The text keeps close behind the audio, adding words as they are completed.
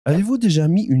Avez-vous déjà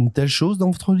mis une telle chose dans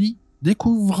votre lit?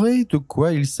 Découvrez de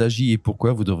quoi il s'agit et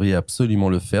pourquoi vous devriez absolument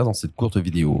le faire dans cette courte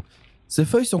vidéo. Ces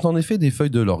feuilles sont en effet des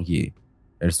feuilles de laurier.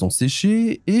 Elles sont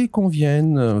séchées et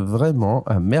conviennent vraiment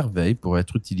à merveille pour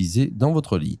être utilisées dans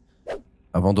votre lit.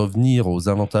 Avant d'en venir aux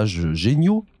avantages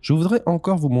géniaux, je voudrais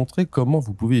encore vous montrer comment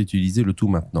vous pouvez utiliser le tout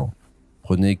maintenant.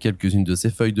 Prenez quelques-unes de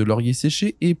ces feuilles de laurier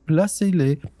séchées et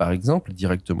placez-les, par exemple,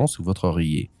 directement sous votre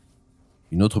oreiller.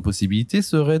 Une autre possibilité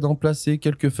serait d'en placer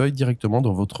quelques feuilles directement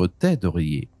dans votre tête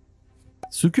d'oreiller.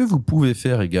 Ce que vous pouvez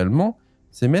faire également,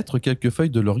 c'est mettre quelques feuilles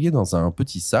de laurier dans un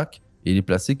petit sac et les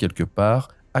placer quelque part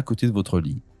à côté de votre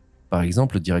lit. Par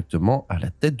exemple directement à la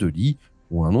tête de lit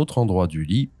ou à un autre endroit du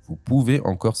lit, vous pouvez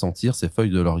encore sentir ces feuilles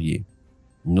de laurier.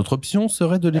 Une autre option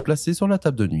serait de les placer sur la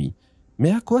table de nuit.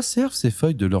 Mais à quoi servent ces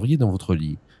feuilles de laurier dans votre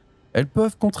lit? Elles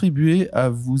peuvent contribuer à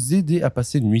vous aider à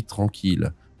passer une nuit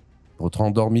tranquille. Votre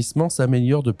endormissement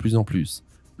s'améliore de plus en plus.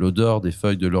 L'odeur des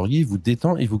feuilles de laurier vous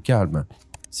détend et vous calme.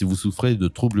 Si vous souffrez de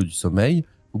troubles du sommeil,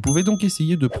 vous pouvez donc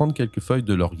essayer de prendre quelques feuilles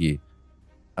de laurier.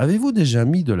 Avez-vous déjà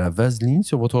mis de la vaseline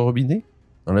sur votre robinet?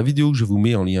 Dans la vidéo que je vous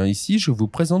mets en lien ici, je vous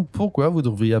présente pourquoi vous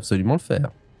devriez absolument le faire.